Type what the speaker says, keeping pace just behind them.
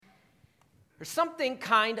There's something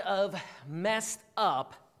kind of messed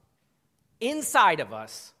up inside of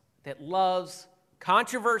us that loves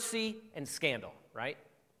controversy and scandal, right?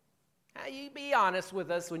 Now, you be honest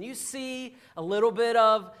with us. When you see a little bit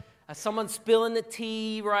of someone spilling the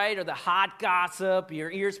tea, right, or the hot gossip,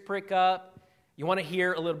 your ears prick up. You want to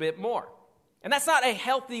hear a little bit more. And that's not a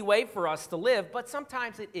healthy way for us to live, but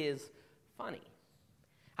sometimes it is funny.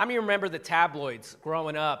 How many remember the tabloids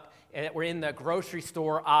growing up that were in the grocery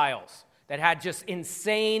store aisles that had just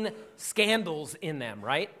insane scandals in them,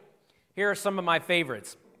 right? Here are some of my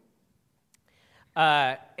favorites.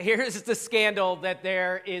 Here's the scandal that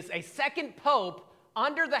there is a second pope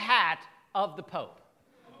under the hat of the pope.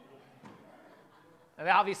 And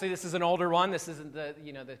obviously, this is an older one. This isn't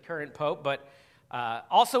the current pope, but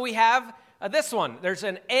also we have this one. There's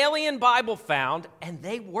an alien Bible found, and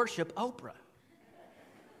they worship Oprah.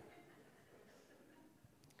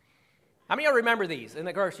 How many of you remember these in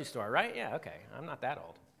the grocery store, right? Yeah, okay. I'm not that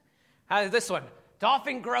old. This one.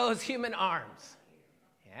 Dolphin grows human arms.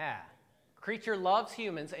 Yeah. Creature loves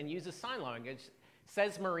humans and uses sign language,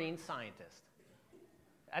 says marine scientist.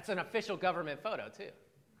 That's an official government photo, too.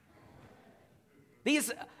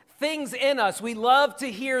 These things in us, we love to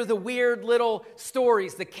hear the weird little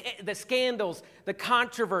stories, the scandals, the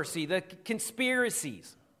controversy, the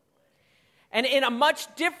conspiracies. And in a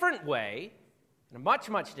much different way,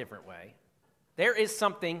 there is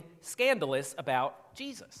something scandalous about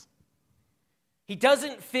Jesus. He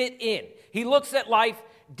doesn't fit in. He looks at life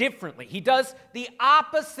differently. He does the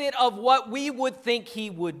opposite of what we would think he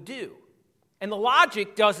would do. And the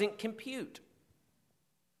logic doesn't compute.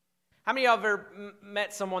 How many of you have ever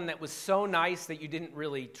met someone that was so nice that you didn't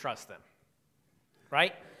really trust them?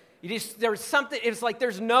 Right? There's something, it's like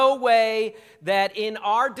there's no way that in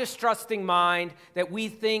our distrusting mind that we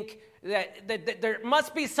think that there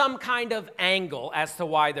must be some kind of angle as to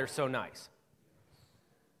why they're so nice.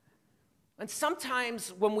 And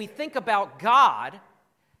sometimes when we think about God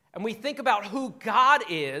and we think about who God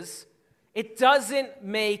is, it doesn't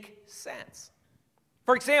make sense.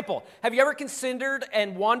 For example, have you ever considered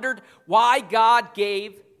and wondered why God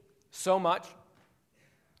gave so much?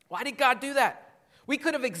 Why did God do that? We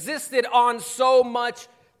could have existed on so much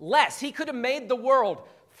less. He could have made the world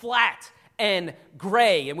flat and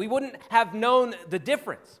gray, and we wouldn't have known the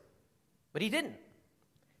difference. But he didn't.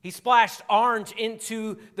 He splashed orange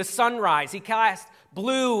into the sunrise. He cast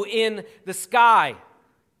blue in the sky.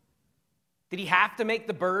 Did he have to make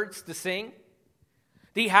the birds to sing?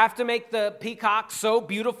 Did he have to make the peacock so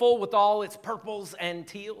beautiful with all its purples and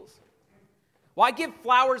teals? Why give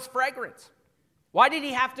flowers fragrance? Why did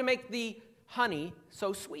he have to make the honey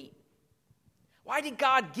so sweet? Why did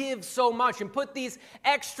God give so much and put these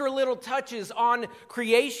extra little touches on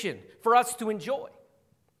creation for us to enjoy?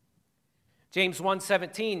 James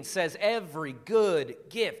 1:17 says, every good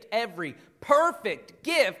gift, every perfect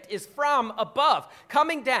gift is from above,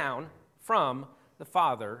 coming down from the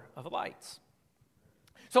Father of lights.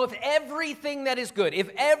 So if everything that is good, if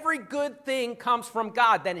every good thing comes from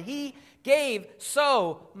God, then he gave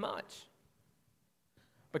so much.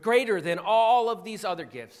 But greater than all of these other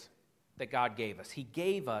gifts that God gave us, he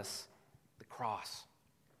gave us the cross.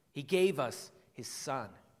 He gave us his Son.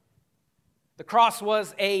 The cross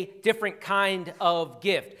was a different kind of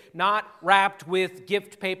gift, not wrapped with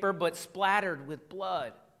gift paper, but splattered with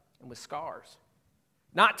blood and with scars.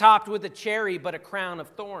 Not topped with a cherry, but a crown of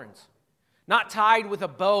thorns. Not tied with a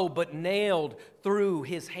bow, but nailed through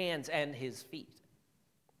his hands and his feet.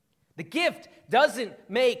 The gift doesn't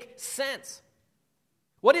make sense.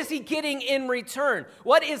 What is he getting in return?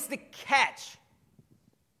 What is the catch?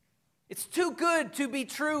 It's too good to be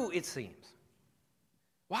true, it seems.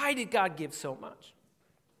 Why did God give so much?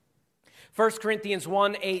 1 Corinthians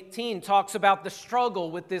 1:18 talks about the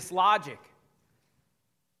struggle with this logic.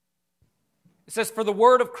 It says, for the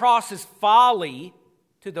word of cross is folly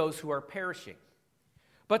to those who are perishing.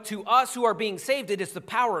 But to us who are being saved, it is the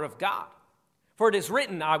power of God. For it is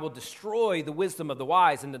written, I will destroy the wisdom of the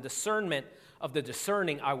wise, and the discernment of the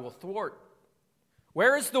discerning I will thwart.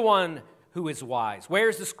 Where is the one who is wise? Where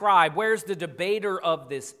is the scribe? Where is the debater of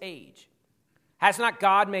this age? Has not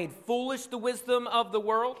God made foolish the wisdom of the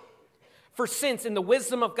world? For since in the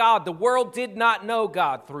wisdom of God, the world did not know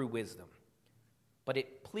God through wisdom, but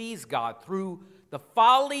it pleased God through the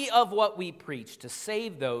folly of what we preach to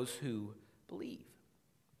save those who believe.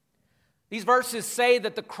 These verses say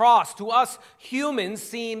that the cross to us humans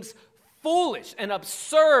seems foolish and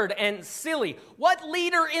absurd and silly. What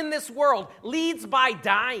leader in this world leads by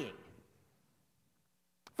dying?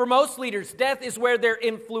 For most leaders, death is where their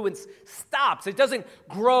influence stops. It doesn't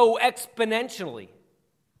grow exponentially.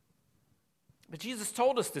 But Jesus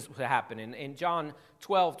told us this would happen in John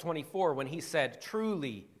 12:24 when he said,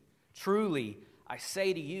 "Truly, truly, I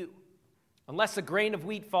say to you, unless a grain of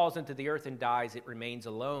wheat falls into the earth and dies, it remains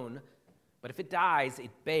alone. But if it dies,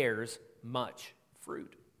 it bears much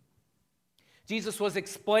fruit." Jesus was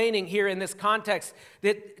explaining here in this context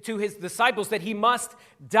that to his disciples that he must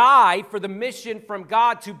die for the mission from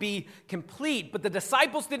God to be complete. But the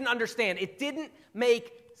disciples didn't understand. It didn't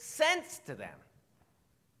make sense to them.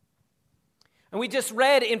 And we just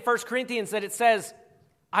read in 1 Corinthians that it says,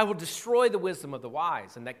 "I will destroy the wisdom of the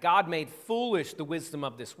wise," and that God made foolish the wisdom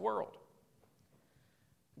of this world.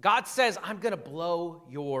 God says, "I'm going to blow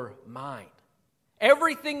your mind.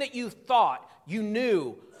 Everything that you thought you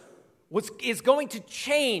knew is going to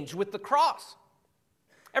change with the cross.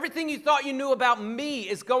 Everything you thought you knew about me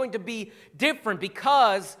is going to be different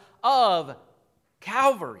because of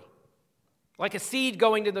Calvary. Like a seed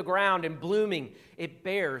going to the ground and blooming, it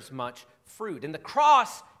bears much fruit." And the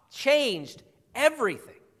cross changed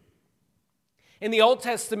everything. In the Old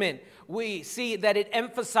Testament, we see that it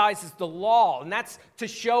emphasizes the law, and that's to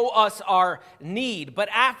show us our need. But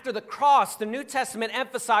after the cross, the New Testament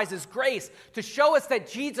emphasizes grace to show us that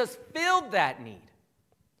Jesus filled that need.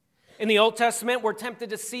 In the Old Testament, we're tempted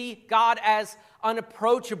to see God as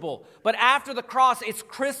unapproachable. But after the cross, it's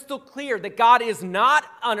crystal clear that God is not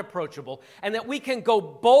unapproachable and that we can go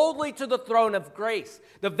boldly to the throne of grace.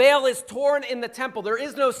 The veil is torn in the temple. There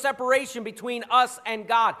is no separation between us and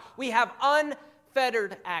God. We have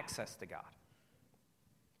unfettered access to God.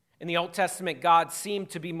 In the Old Testament, God seemed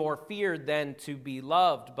to be more feared than to be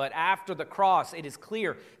loved. But after the cross, it is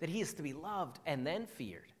clear that he is to be loved and then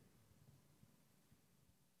feared.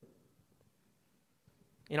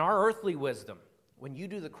 In our earthly wisdom, when you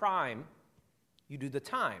do the crime, you do the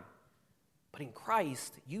time. But in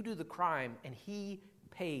Christ, you do the crime, and he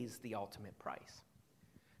pays the ultimate price.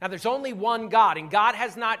 Now, there's only one God, and God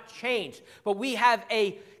has not changed. But we have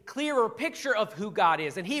a clearer picture of who God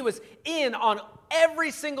is, and he was in on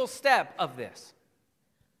every single step of this.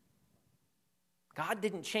 God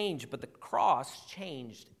didn't change, but the cross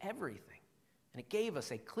changed everything. And it gave us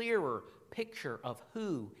a clearer picture of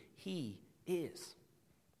who he is.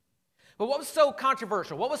 But what was so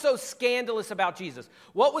controversial? What was so scandalous about Jesus?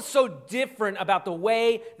 What was so different about the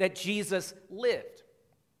way that Jesus lived?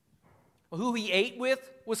 Well, who he ate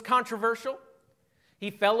with was controversial.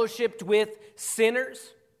 He fellowshiped with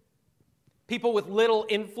sinners, people with little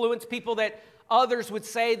influence, people that others would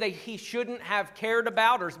say that he shouldn't have cared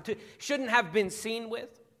about or shouldn't have been seen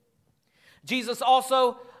with. Jesus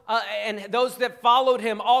also and those that followed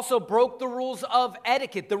him also broke the rules of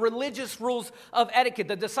etiquette, the religious rules of etiquette.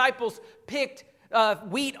 The disciples picked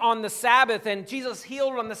wheat on the Sabbath, and Jesus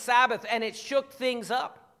healed on the Sabbath, and it shook things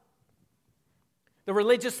up. The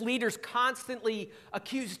religious leaders constantly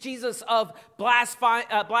accused Jesus of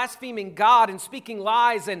blaspheming God and speaking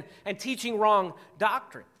lies and teaching wrong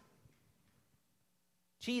doctrine.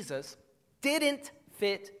 Jesus didn't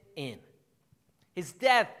fit in. His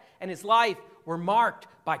death and his life were marked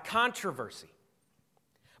by controversy.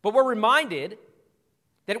 But we're reminded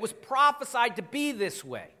that it was prophesied to be this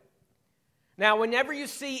way. Now, whenever you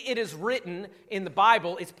see it is written in the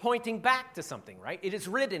Bible, it's pointing back to something, right? It's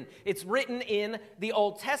written in the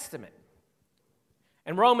Old Testament.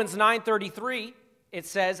 In Romans 9:33, it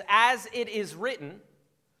says, "As it is written,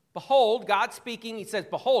 behold," God speaking, he says,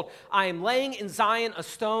 "Behold, I am laying in Zion a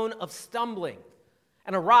stone of stumbling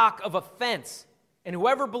and a rock of offense. And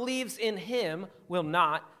whoever believes in him will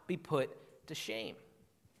not be put to shame."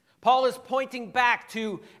 Paul is pointing back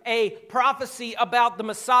to a prophecy about the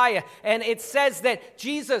Messiah. And it says that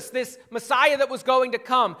Jesus, this Messiah that was going to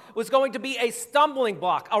come, was going to be a stumbling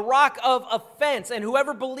block, a rock of offense. And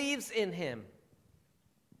whoever believes in him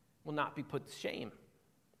will not be put to shame.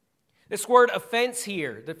 This word offense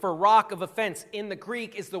here, for rock of offense, in the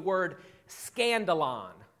Greek is the word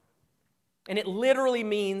scandalon. And it literally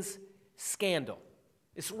means scandal.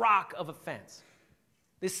 This rock of offense,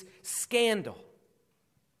 this scandal.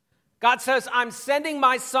 God says, "I'm sending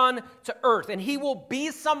my son to earth, and he will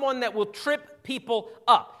be someone that will trip people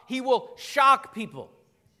up. He will shock people."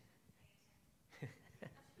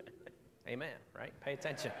 Amen, right? Pay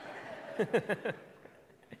attention.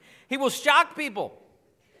 He will shock people.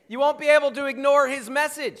 You won't be able to ignore his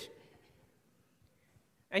message.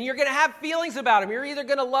 And you're going to have feelings about him. You're either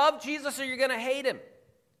going to love Jesus or you're going to hate him.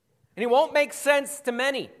 And it won't make sense to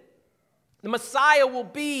many. The Messiah will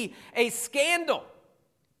be a scandal.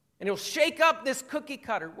 And he'll shake up this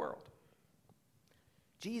cookie-cutter world.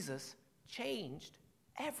 Jesus changed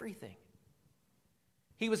everything.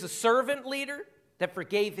 He was a servant leader that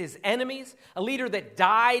forgave his enemies, a leader that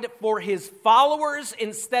died for his followers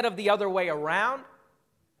instead of the other way around.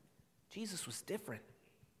 Jesus was different.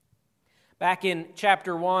 Back in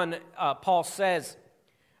chapter 1, Paul says,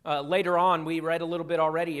 later on, we read a little bit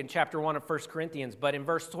already in chapter 1 of 1 Corinthians, but in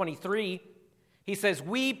verse 23, he says,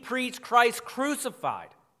 we preach Christ crucified,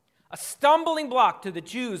 a stumbling block to the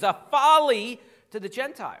Jews, a folly to the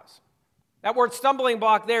Gentiles. That word stumbling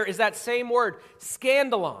block there is that same word,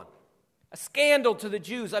 scandalon, a scandal to the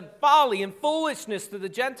Jews, a folly and foolishness to the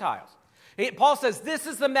Gentiles. Paul says this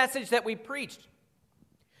is the message that we preached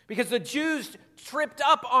because the Jews tripped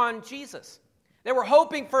up on Jesus. They were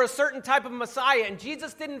hoping for a certain type of Messiah, and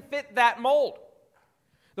Jesus didn't fit that mold.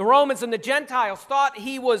 The Romans and the Gentiles thought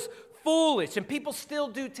he was foolish, and people still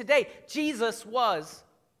do today. Jesus was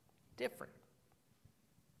different.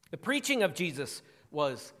 The preaching of Jesus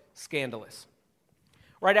was scandalous.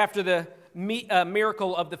 Right after the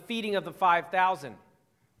miracle of the feeding of the 5,000,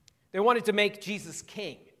 they wanted to make Jesus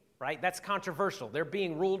king, right? That's controversial. They're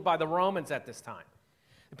being ruled by the Romans at this time.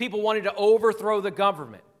 The people wanted to overthrow the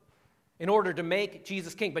government in order to make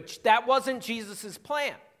Jesus king, but that wasn't Jesus'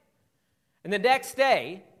 plan. And the next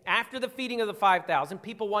day, after the feeding of the 5,000,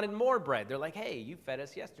 people wanted more bread. They're like, hey, you fed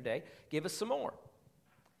us yesterday. Give us some more.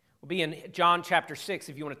 We'll be in John chapter 6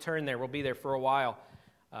 if you want to turn there. We'll be there for a while.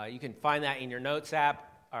 You can find that in your notes app,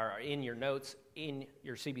 or in your notes in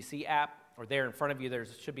your CBC app, or there in front of you there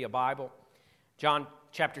should be a Bible. John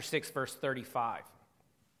chapter 6, verse 35.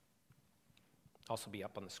 Also be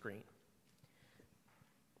up on the screen.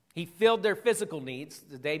 He filled their physical needs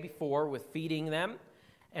the day before with feeding them,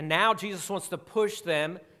 and now Jesus wants to push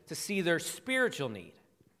them to see their spiritual need.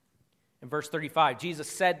 In verse 35, Jesus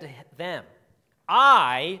said to them,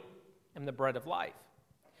 I am the bread of life.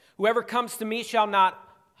 Whoever comes to me shall not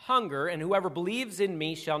hunger, and whoever believes in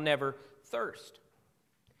me shall never thirst.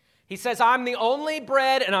 He says, I'm the only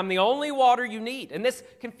bread and I'm the only water you need. And this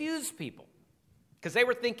confused people because they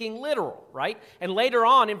were thinking literal, right? And later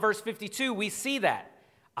on in verse 52, we see that.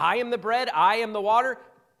 I am the bread, I am the water.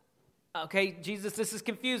 Okay, Jesus, this is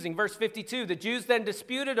confusing. Verse 52, the Jews then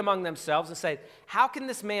disputed among themselves and said, how can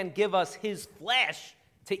this man give us his flesh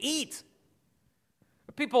to eat?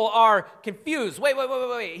 People are confused. Wait.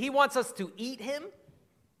 He wants us to eat him?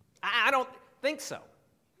 I don't think so.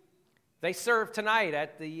 They serve tonight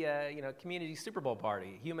at the community Super Bowl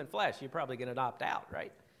party, human flesh. You're probably going to opt out,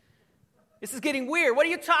 right? This is getting weird. What are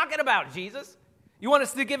you talking about, Jesus? You want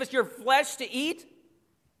us to give us your flesh to eat?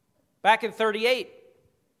 Back in 38,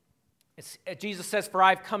 Jesus says, for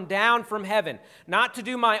I've come down from heaven, not to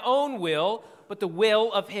do my own will, but the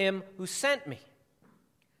will of him who sent me.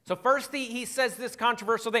 So first he says this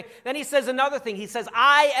controversial thing. Then he says another thing. He says,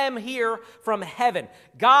 I am here from heaven.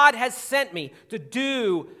 God has sent me to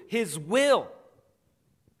do his will.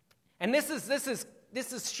 And this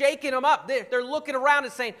is shaking them up. They're looking around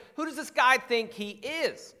and saying, who does this guy think he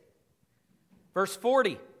is? Verse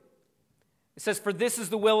 40. It says, for this is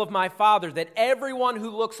the will of my Father, that everyone who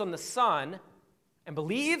looks on the Son and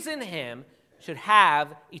believes in him should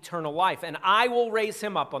have eternal life, and I will raise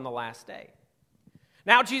him up on the last day.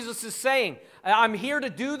 Now Jesus is saying, I'm here to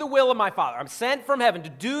do the will of my Father. I'm sent from heaven to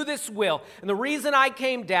do this will, and the reason I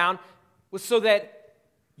came down was so that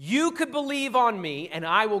you could believe on me, and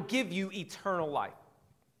I will give you eternal life.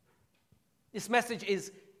 This message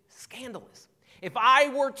is scandalous. If I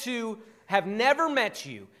were to have never met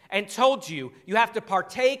you and told you, you have to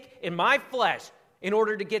partake in my flesh in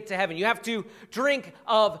order to get to heaven. You have to drink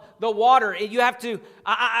of the water. You have to,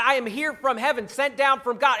 I am here from heaven, sent down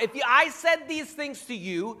from God. If I said these things to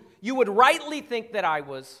you, you would rightly think that I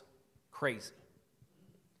was crazy.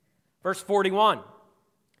 Verse 41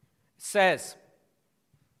 says,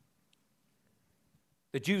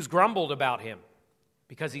 the Jews grumbled about him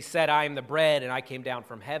because he said, I am the bread and I came down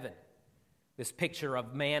from heaven. This picture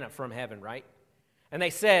of manna from heaven, right? And they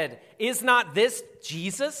said, is not this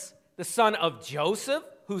Jesus, the son of Joseph,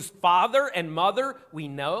 whose father and mother we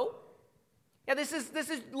know? Yeah, this is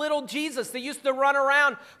little Jesus that used to run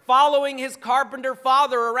around following his carpenter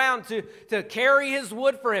father around to carry his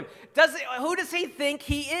wood for him. Who does he think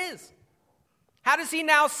he is? How does he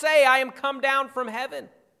now say, I am come down from heaven?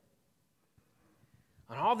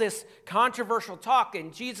 And all this controversial talk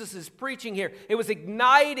and Jesus' preaching here, it was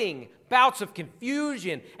igniting bouts of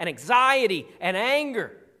confusion and anxiety and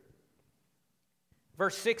anger.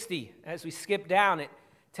 Verse 60, as we skip down, it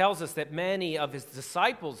tells us that many of his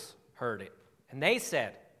disciples heard it. And they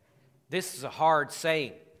said, this is a hard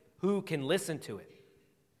saying. Who can listen to it?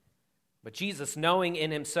 But Jesus, knowing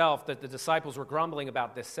in himself that the disciples were grumbling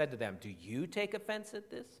about this, said to them, do you take offense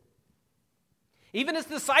at this? Even his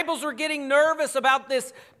disciples were getting nervous about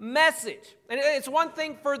this message. And it's one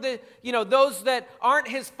thing for those that aren't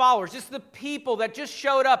his followers, just the people that just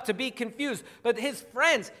showed up to be confused. But his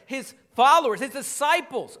friends, his followers, his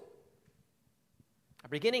disciples are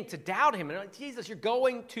beginning to doubt him. And they're like, Jesus, you're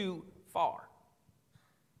going too far.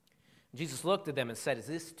 And Jesus looked at them and said, is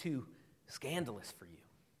this too scandalous for you?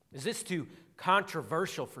 Is this too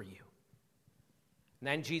controversial for you? And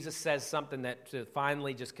then Jesus says something that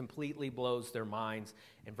finally just completely blows their minds.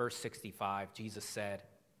 In verse 65, Jesus said,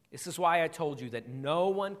 this is why I told you that no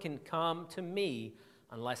one can come to me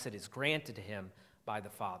unless it is granted to him by the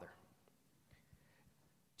Father.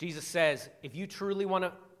 Jesus says, if you truly want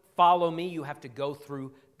to follow me, you have to go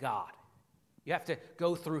through God. You have to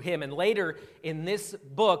go through him. And later in this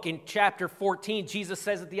book, in chapter 14, Jesus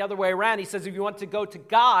says it the other way around. He says, if you want to go to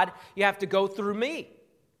God, you have to go through me.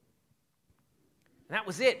 And that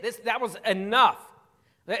was it. That was enough.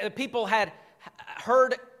 The people had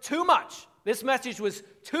heard too much. This message was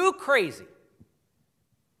too crazy.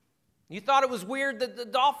 You thought it was weird that the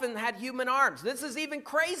dolphin had human arms. This is even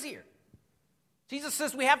crazier. Jesus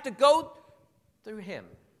says we have to go through him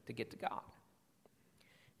to get to God.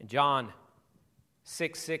 In John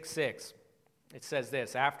 6:6, it says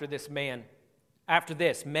this, after this,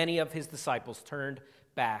 many of his disciples turned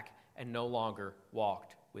back and no longer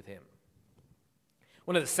walked with him.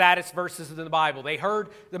 One of the saddest verses in the Bible. They heard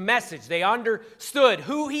the message. They understood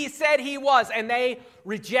who he said he was, and they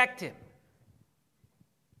reject him.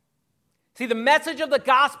 See, the message of the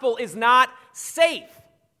gospel is not safe.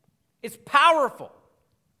 It's powerful.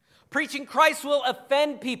 Preaching Christ will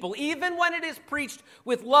offend people, even when it is preached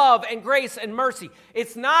with love and grace and mercy.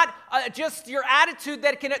 It's not just your attitude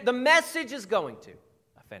the message is going to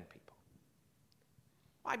offend people.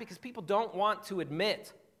 Why? Because people don't want to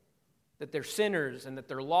admit that they're sinners and that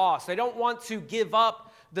they're lost. They don't want to give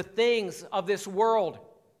up the things of this world,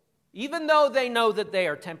 even though they know that they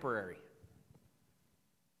are temporary.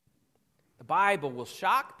 The Bible will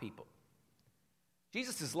shock people.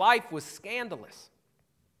 Jesus' life was scandalous.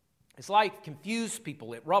 His life confused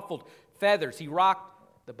people. It ruffled feathers. He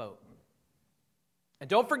rocked the boat. And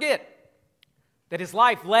don't forget that his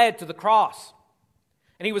life led to the cross.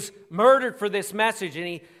 And he was murdered for this message.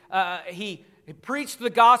 And he preached the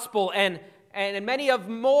gospel. And many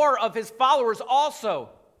more of his followers also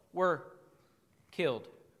were killed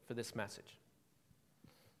for this message.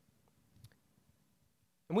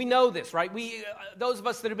 And we know this, right? Those of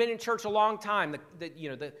us that have been in church a long time,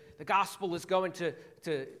 the gospel is going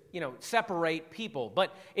to separate people.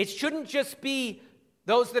 But it shouldn't just be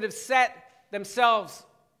those that have set themselves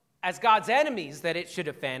as God's enemies that it should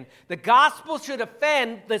offend. The gospel should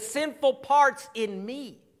offend the sinful parts in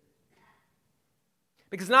me.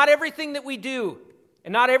 Because not everything that we do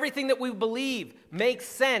and not everything that we believe makes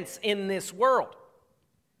sense in this world.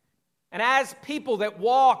 And as people that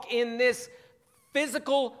walk in this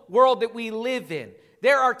physical world that we live in,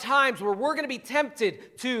 there are times where we're going to be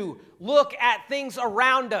tempted to look at things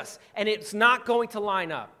around us, and it's not going to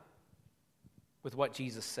line up with what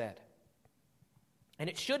Jesus said. And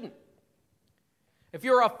it shouldn't. If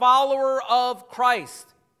you're a follower of Christ,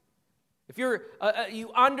 if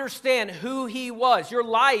you understand who he was, your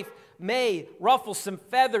life may ruffle some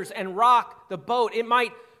feathers and rock the boat. It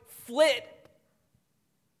might flit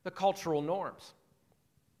the cultural norms.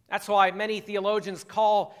 That's why many theologians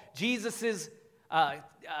call Jesus'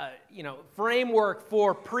 framework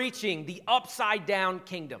for preaching the upside-down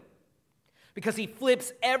kingdom. Because he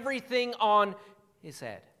flips everything on his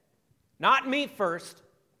head. Not me first,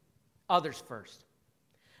 others first.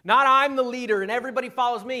 Not I'm the leader and everybody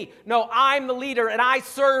follows me. No, I'm the leader and I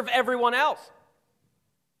serve everyone else.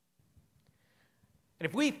 And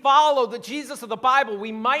if we follow the Jesus of the Bible,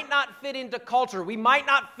 we might not fit into culture. We might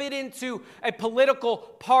not fit into a political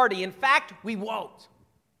party. In fact, we won't.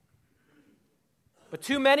 But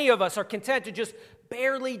too many of us are content to just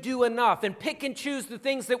barely do enough and pick and choose the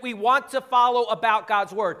things that we want to follow about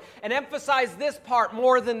God's Word and emphasize this part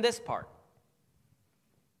more than this part.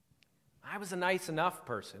 I was a nice enough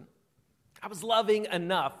person. I was loving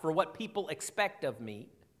enough for what people expect of me.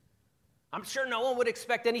 I'm sure no one would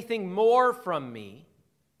expect anything more from me.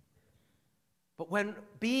 But when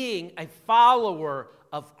being a follower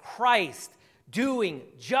of Christ, doing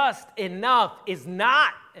just enough is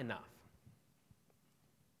not enough.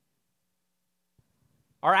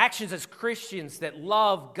 Our actions as Christians that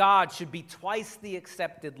love God should be twice the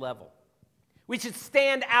accepted level. We should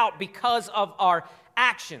stand out because of our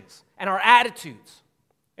actions and our attitudes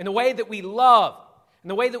and the way that we love and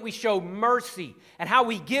the way that we show mercy and how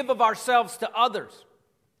we give of ourselves to others.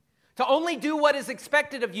 to only do what is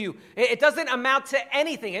expected of you. It doesn't amount to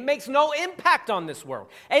anything. It makes no impact on this world.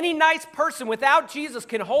 Any nice person without Jesus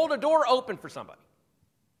can hold a door open for somebody.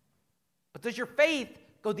 But does your faith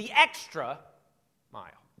go the extra mile?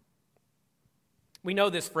 We know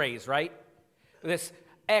this phrase, right? This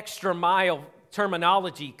extra mile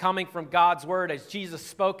terminology coming from God's word as Jesus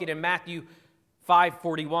spoke it in Matthew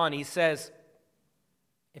 5:41. He says,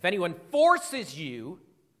 if anyone forces you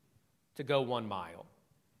to go 1 mile,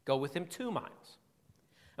 go with him 2 miles.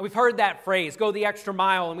 And we've heard that phrase, go the extra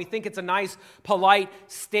mile, and we think it's a nice, polite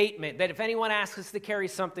statement that if anyone asks us to carry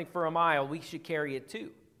something for a mile, we should carry it too.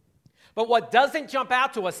 But what doesn't jump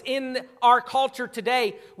out to us in our culture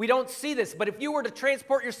today, we don't see this. But if you were to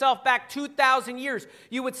transport yourself back 2,000 years,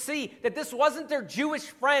 you would see that this wasn't their Jewish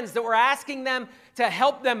friends that were asking them to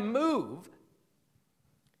help them move.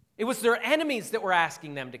 It was their enemies that were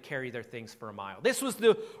asking them to carry their things for a mile. This was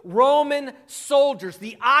the Roman soldiers,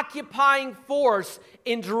 the occupying force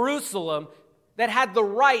in Jerusalem that had the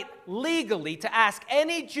right legally to ask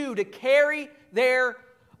any Jew to carry their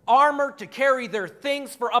armor, to carry their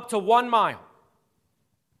things for up to 1 mile.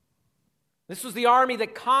 This was the army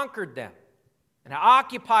that conquered them and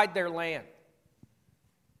occupied their land.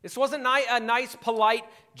 This wasn't a nice, polite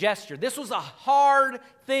gesture. This was a hard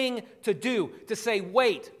thing to do, to say,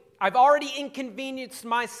 wait, I've already inconvenienced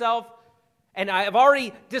myself and I've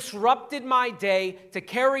already disrupted my day to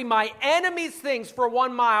carry my enemy's things for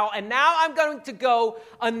 1 mile, and now I'm going to go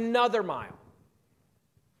another mile.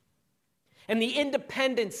 And the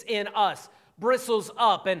independence in us bristles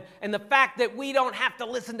up, and the fact that we don't have to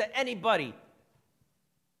listen to anybody,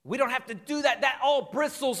 we don't have to do that, that all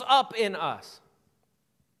bristles up in us.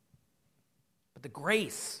 But the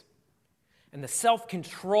grace and the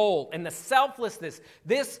self-control and the selflessness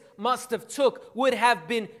this must have took would have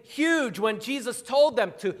been huge when Jesus told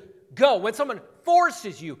them to go. When someone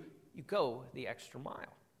forces you, you go the extra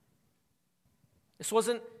mile. This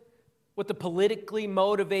wasn't what the politically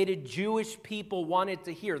motivated Jewish people wanted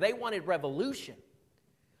to hear. They wanted revolution.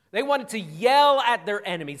 They wanted to yell at their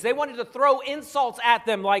enemies. They wanted to throw insults at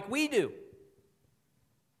them like we do.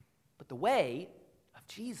 But the way of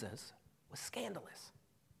Jesus was scandalous.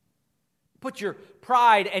 Put your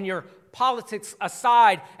pride and your politics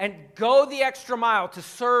aside and go the extra mile to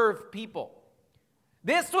serve people.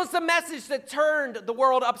 This was the message that turned the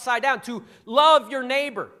world upside down, to love your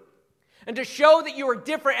neighbor. And to show that you are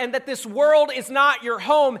different and that this world is not your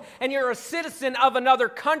home and you're a citizen of another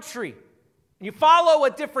country. And you follow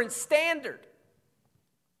a different standard.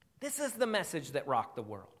 This is the message that rocked the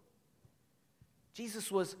world.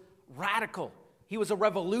 Jesus was radical. He was a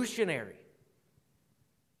revolutionary.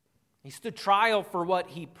 He stood trial for what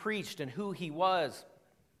he preached and who he was.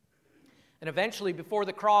 And eventually, before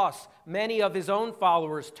the cross, many of his own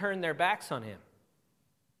followers turned their backs on him.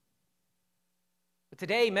 But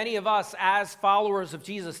today, many of us, as followers of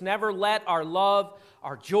Jesus, never let our love,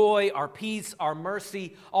 our joy, our peace, our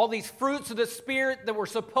mercy, all these fruits of the Spirit that we're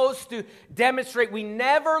supposed to demonstrate, we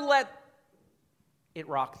never let it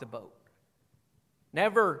rock the boat.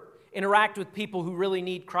 Never interact with people who really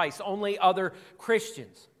need Christ, only other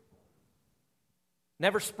Christians.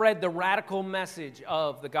 Never spread the radical message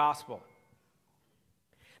of the gospel.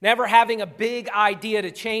 Never having a big idea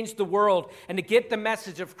to change the world and to get the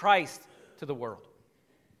message of Christ to the world.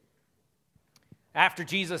 After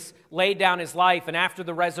Jesus laid down his life and after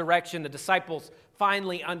the resurrection, the disciples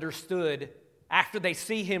finally understood, after they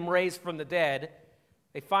see him raised from the dead,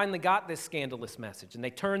 they finally got this scandalous message and they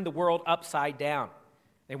turned the world upside down.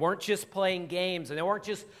 They weren't just playing games and they weren't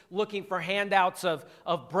just looking for handouts of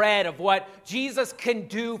bread, of what Jesus can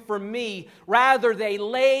do for me. Rather, they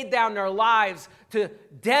laid down their lives to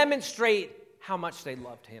demonstrate how much they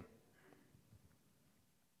loved him.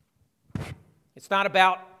 It's not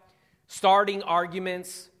about starting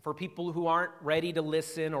arguments for people who aren't ready to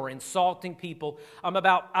listen or insulting people.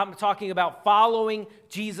 I'm talking about following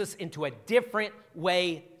Jesus into a different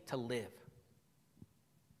way to live.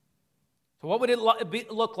 So what would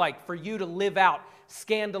it look like for you to live out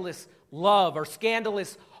scandalous love or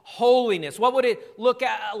scandalous holiness? What would it look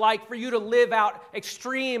like for you to live out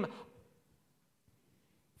extreme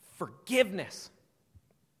forgiveness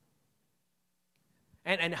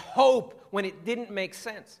and hope when it didn't make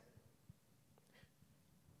sense?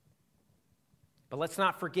 But let's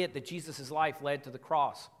not forget that Jesus' life led to the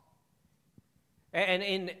cross. And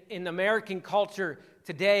in American culture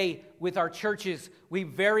today, with our churches, we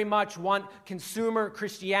very much want consumer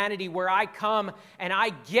Christianity where I come and I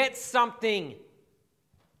get something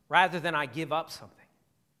rather than I give up something.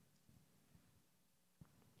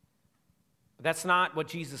 But that's not what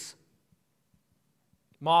Jesus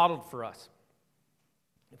modeled for us.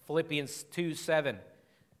 In Philippians 2:7,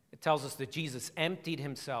 it tells us that Jesus emptied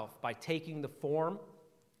himself by taking the form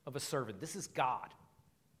of a servant. This is God.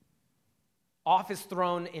 Off his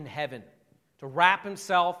throne in heaven to wrap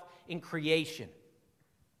himself in creation.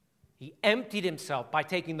 He emptied himself by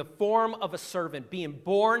taking the form of a servant, being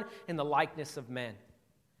born in the likeness of men.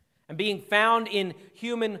 And being found in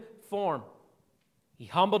human form, he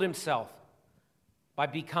humbled himself by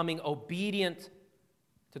becoming obedient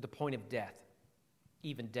to the point of death,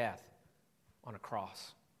 even death on a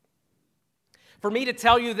cross. For me to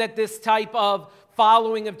tell you that this type of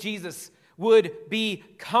following of Jesus would be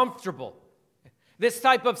comfortable, this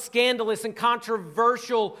type of scandalous and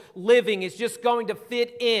controversial living is just going to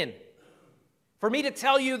fit in. For me to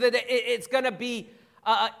tell you that it's going to be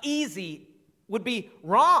easy would be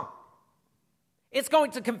wrong. It's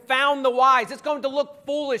going to confound the wise. It's going to look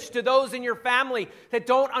foolish to those in your family that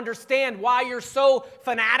don't understand why you're so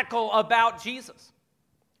fanatical about Jesus.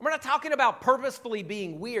 We're not talking about purposefully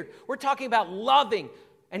being weird. We're talking about loving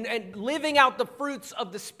and living out the fruits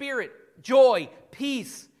of the Spirit: joy,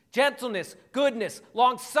 peace, gentleness, goodness,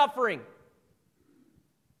 long-suffering.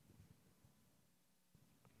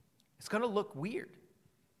 It's going to look weird.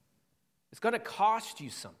 It's going to cost you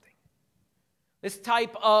something. This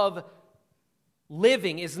type of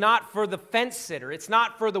living is not for the fence sitter. It's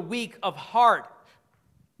not for the weak of heart.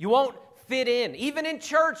 You won't fit in. Even in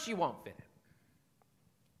church, you won't fit in.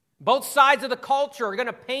 Both sides of the culture are going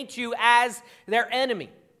to paint you as their enemy.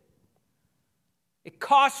 It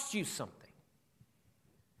costs you something.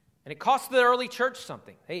 And it cost the early church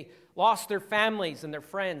something. They lost their families and their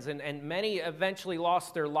friends, and many eventually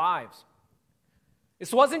lost their lives.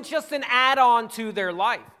 This wasn't just an add-on to their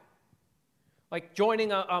life, like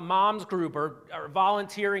joining a mom's group or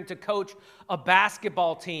volunteering to coach a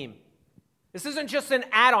basketball team. This isn't just an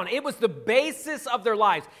add-on. It was the basis of their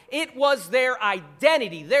lives. It was their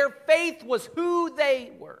identity. Their faith was who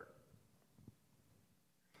they were.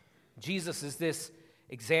 Jesus is this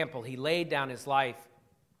example. He laid down his life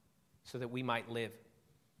so that we might live.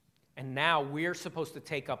 And now we're supposed to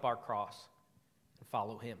take up our cross and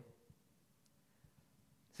follow him.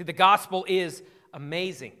 See, the gospel is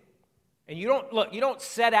amazing. And you don't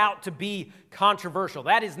set out to be controversial.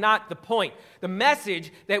 That is not the point. The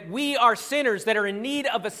message that we are sinners that are in need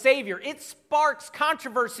of a Savior, it sparks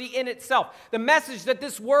controversy in itself. The message that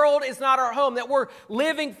this world is not our home, that we're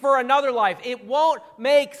living for another life, it won't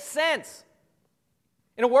make sense.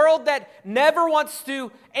 In a world that never wants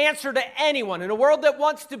to answer to anyone, in a world that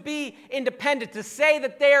wants to be independent, to say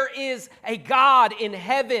that there is a God in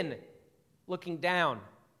heaven looking down,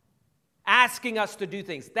 asking us to do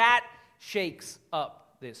things, that shakes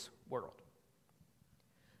up this world.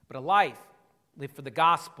 But a life lived for the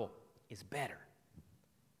gospel is better.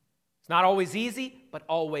 It's not always easy, but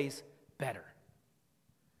always better.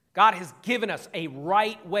 God has given us a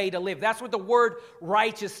right way to live. That's what the word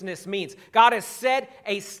righteousness means. God has set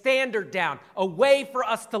a standard down, a way for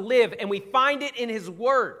us to live, and we find it in his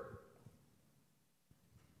word.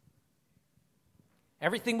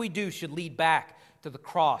 Everything we do should lead back to the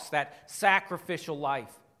cross, that sacrificial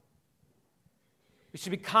life. We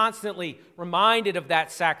should be constantly reminded of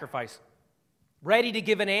that sacrifice, ready to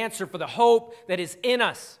give an answer for the hope that is in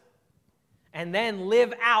us, and then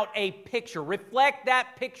live out a picture, reflect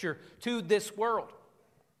that picture to this world,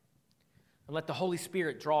 and let the Holy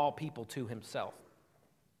Spirit draw people to himself.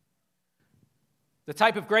 The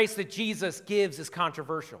type of grace that Jesus gives is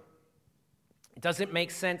controversial. It doesn't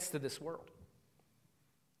make sense to this world.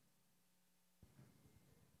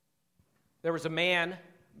 There was a man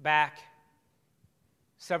back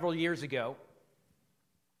several years ago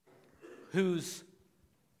whose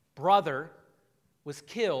brother was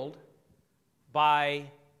killed by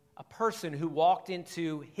a person who walked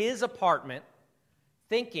into his apartment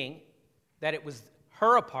thinking that it was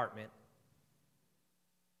her apartment.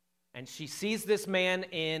 And she sees this man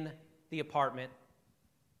in the apartment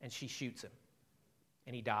and she shoots him.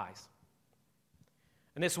 And he dies.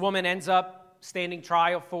 And this woman ends up standing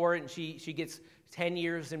trial for it, and she gets 10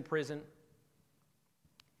 years in prison.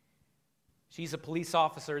 She's a police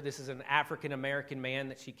officer. This is an African-American man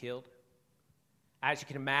that she killed. As you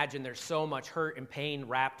can imagine, there's so much hurt and pain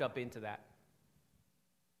wrapped up into that.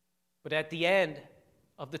 But at the end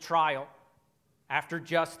of the trial, after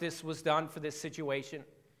justice was done for this situation,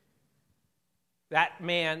 that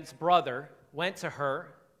man's brother went to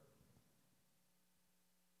her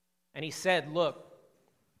and he said, "Look,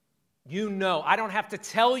 you know, I don't have to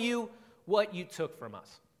tell you what you took from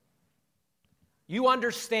us. You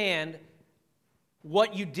understand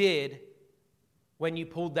what you did when you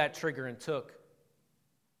pulled that trigger and took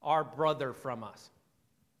our brother from us.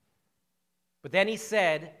 But then he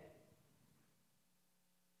said,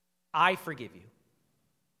 I forgive you.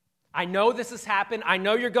 I know this has happened. I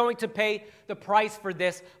know you're going to pay the price for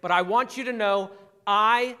this, but I want you to know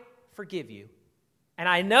I forgive you. And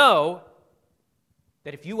I know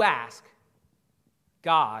that if you ask,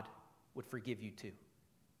 God would forgive you too.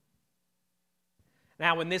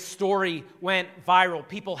 Now, when this story went viral,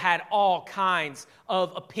 people had all kinds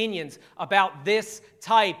of opinions about this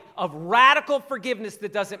type of radical forgiveness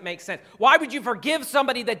that doesn't make sense. Why would you forgive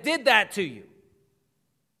somebody that did that to you?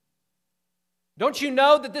 Don't you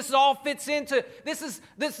know that this all fits into, this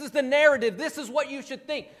is the narrative, this is what you should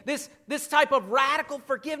think. This type of radical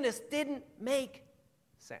forgiveness didn't make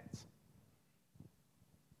sense.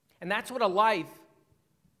 And that's what a life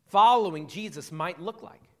following Jesus might look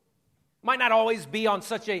like. It might not always be on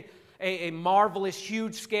such a marvelous,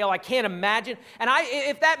 huge scale. I can't imagine. And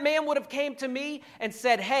if that man would have came to me and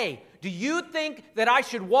said, hey, do you think that I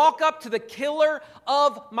should walk up to the killer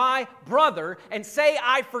of my brother and say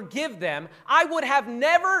I forgive them? I would have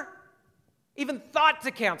never even thought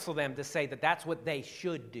to counsel them to say that that's what they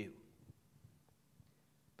should do.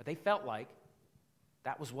 But they felt like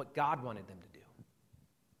that was what God wanted them to do.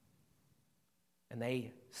 And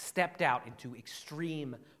they stepped out into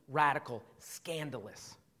extreme, radical,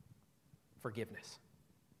 scandalous forgiveness.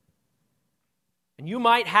 And you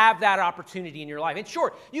might have that opportunity in your life. And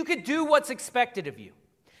sure, you could do what's expected of you.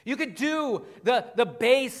 You could do the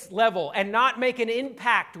base level and not make an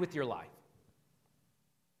impact with your life.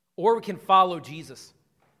 Or we can follow Jesus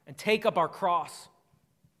and take up our cross.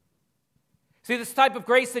 See, this type of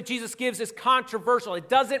grace that Jesus gives is controversial. It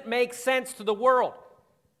doesn't make sense to the world.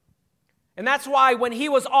 And that's why when he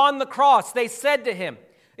was on the cross, they said to him,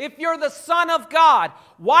 if you're the Son of God,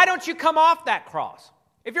 why don't you come off that cross?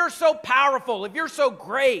 If you're so powerful, if you're so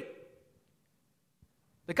great.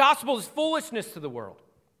 The gospel is foolishness to the world.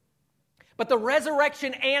 But the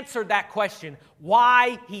resurrection answered that question,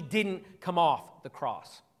 why he didn't come off the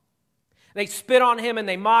cross. They spit on him and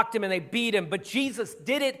they mocked him and they beat him, but Jesus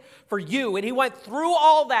did it for you. And he went through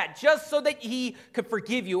all that just so that he could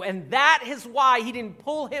forgive you. And that is why he didn't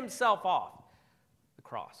pull himself off the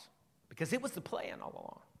cross, because it was the plan all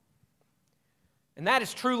along. And that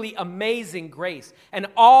is truly amazing grace, an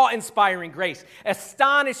awe-inspiring grace,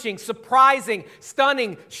 astonishing, surprising,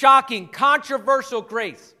 stunning, shocking, controversial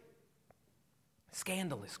grace,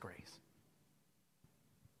 scandalous grace.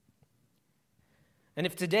 And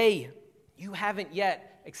if today you haven't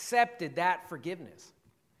yet accepted that forgiveness,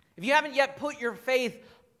 if you haven't yet put your faith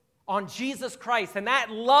on Jesus Christ and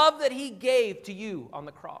that love that he gave to you on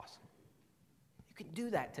the cross, you can do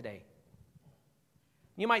that today.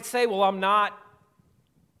 You might say, well, I'm not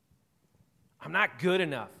good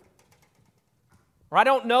enough. Or I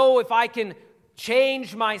don't know if I can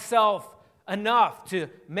change myself enough to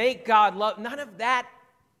make God love. None of that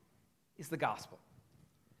is the gospel.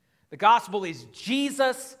 The gospel is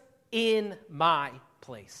Jesus in my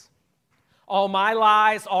place. All my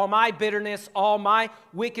lies, all my bitterness, all my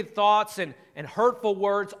wicked thoughts and hurtful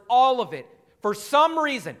words, all of it, for some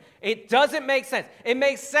reason, it doesn't make sense. It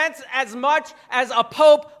makes sense as much as a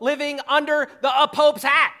pope living under a pope's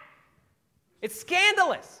hat. It's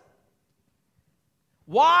scandalous.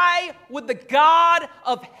 Why would the God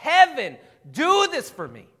of heaven do this for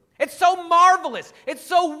me? It's so marvelous. It's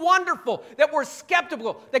so wonderful that we're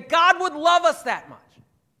skeptical that God would love us that much.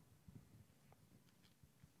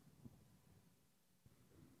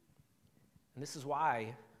 And this is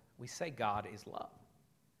why we say God is love.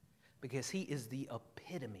 Because he is the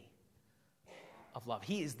epitome of love.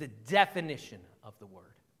 He is the definition of the word.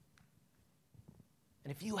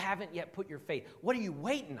 And if you haven't yet put your faith, what are you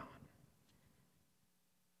waiting on?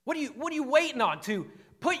 What are you waiting on to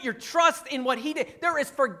put your trust in what he did? There is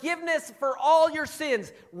forgiveness for all your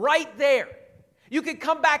sins right there. You can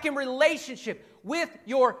come back in relationship with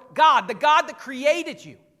your God, the God that created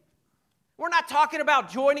you. We're not talking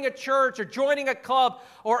about joining a church or joining a club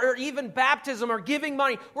or even baptism or giving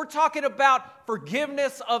money. We're talking about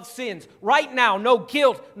forgiveness of sins right now. No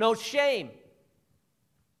guilt, no shame.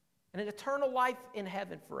 And an eternal life in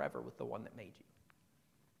heaven forever with the one that made you.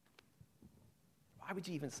 Why would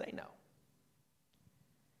you even say no?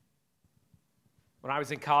 When I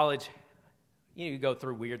was in college, you go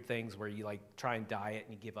through weird things where you try and diet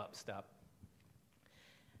and you give up stuff.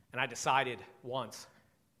 And I decided once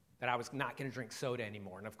that I was not going to drink soda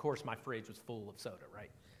anymore. And of course, my fridge was full of soda,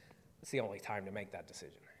 right? It's the only time to make that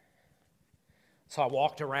decision. So I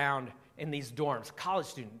walked around in these dorms, college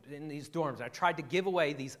student in these dorms. I tried to give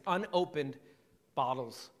away these unopened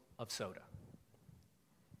bottles of soda.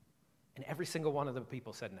 And every single one of the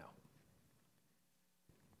people said no.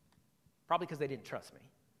 Probably because they didn't trust me,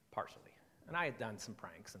 partially. And I had done some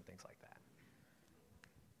pranks and things like that.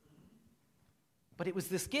 But it was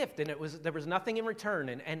this gift, and there was nothing in return.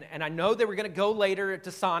 And I know they were going to go later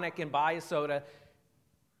to Sonic and buy a soda,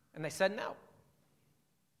 and they said no.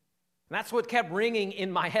 And that's what kept ringing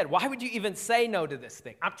in my head. Why would you even say no to this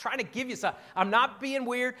thing? I'm trying to give you something. I'm not being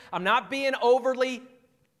weird. I'm not being overly,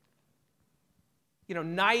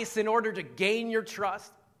 nice in order to gain your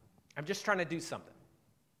trust. I'm just trying to do something.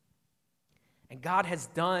 And God has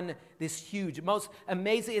done this huge, most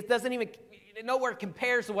amazing, it doesn't even, nowhere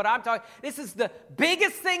compares to what I'm talking. This is the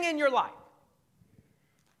biggest thing in your life.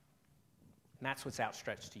 And that's what's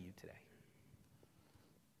outstretched to you today.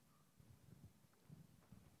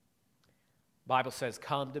 The Bible says,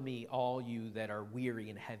 "Come to me, all you that are weary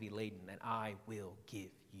and heavy laden, and I will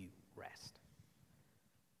give you rest."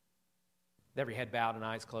 With every head bowed and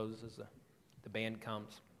eyes closed as the band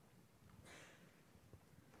comes.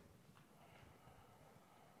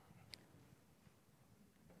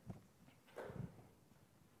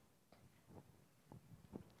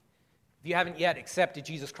 If you haven't yet accepted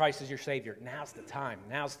Jesus Christ as your Savior, now's the time.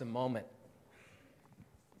 Now's the moment.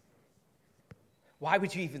 Why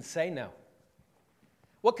would you even say no?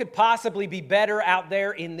 What could possibly be better out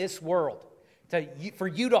there in this world for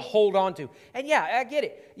you to hold on to? And yeah, I get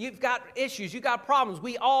it. You've got issues. You've got problems.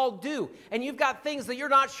 We all do. And you've got things that you're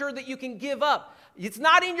not sure that you can give up. It's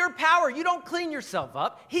not in your power. You don't clean yourself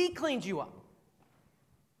up. He cleans you up.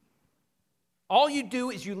 All you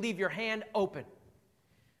do is you leave your hand open.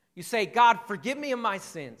 You say, "God, forgive me of my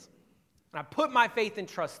sins." And I put my faith and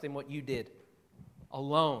trust in what you did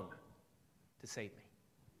alone to save me.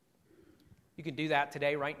 You can do that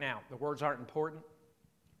today, right now. The words aren't important.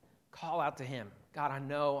 Call out to him. "God, I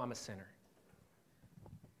know I'm a sinner."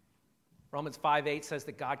 Romans 5:8 says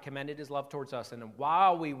that God commended his love towards us, and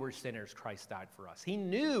while we were sinners, Christ died for us. He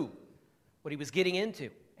knew what he was getting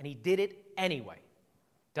into, and he did it anyway.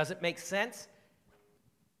 Doesn't make sense,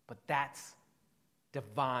 but that's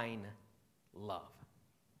divine love.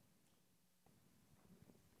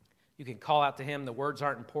 You can call out to him. The words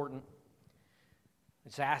aren't important.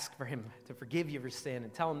 Just ask for him to forgive you of your sin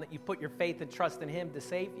and tell him that you put your faith and trust in him to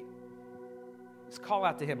save you. Just call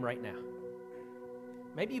out to him right now.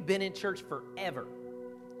 Maybe you've been in church forever.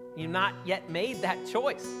 You've not yet made that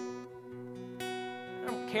choice. I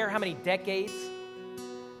don't care how many decades.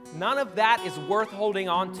 None of that is worth holding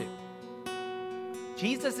on to.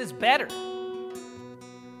 Jesus is better.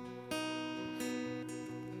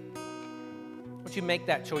 Won't you make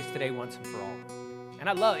that choice today once and for all? And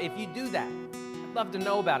I love, if you do that, I'd love to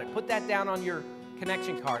know about it. Put that down on your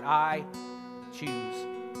connection card. I choose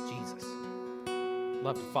Jesus.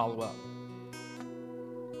 Love to follow up.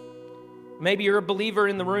 Maybe you're a believer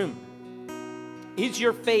in the room. Is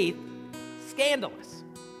your faith scandalous?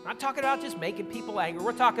 I'm not talking about just making people angry.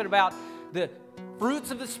 We're talking about the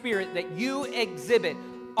fruits of the Spirit that you exhibit.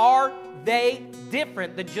 Are they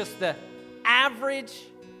different than just the average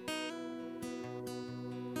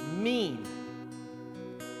mean?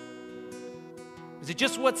 Is it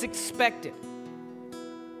just what's expected?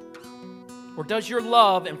 Or does your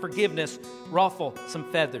love and forgiveness ruffle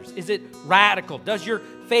some feathers? Is it radical? Does your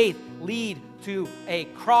faith lead to a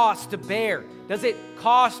cross to bear? Does it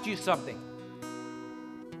cost you something?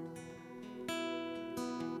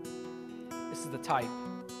 This is the type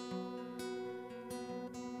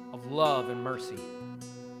of love and mercy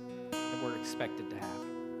that we're expected to have.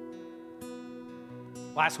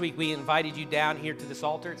 Last week we invited you down here to this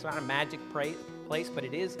altar. It's not a magic place, but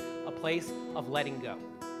it is a place of letting go.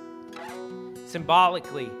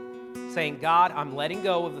 Symbolically saying, "God, I'm letting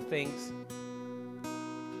go of the things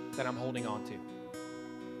that I'm holding on to.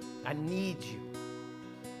 I need you."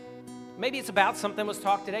 Maybe it's about something was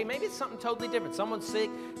talked today. Maybe it's something totally different. Someone's sick,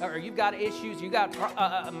 or you've got issues, you've got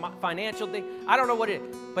a financial thing. I don't know what it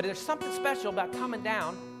is. But there's something special about coming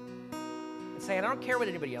down and saying, "I don't care what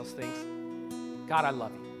anybody else thinks. God, I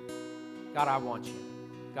love you. God, I want you.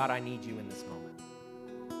 God, I need you in this moment."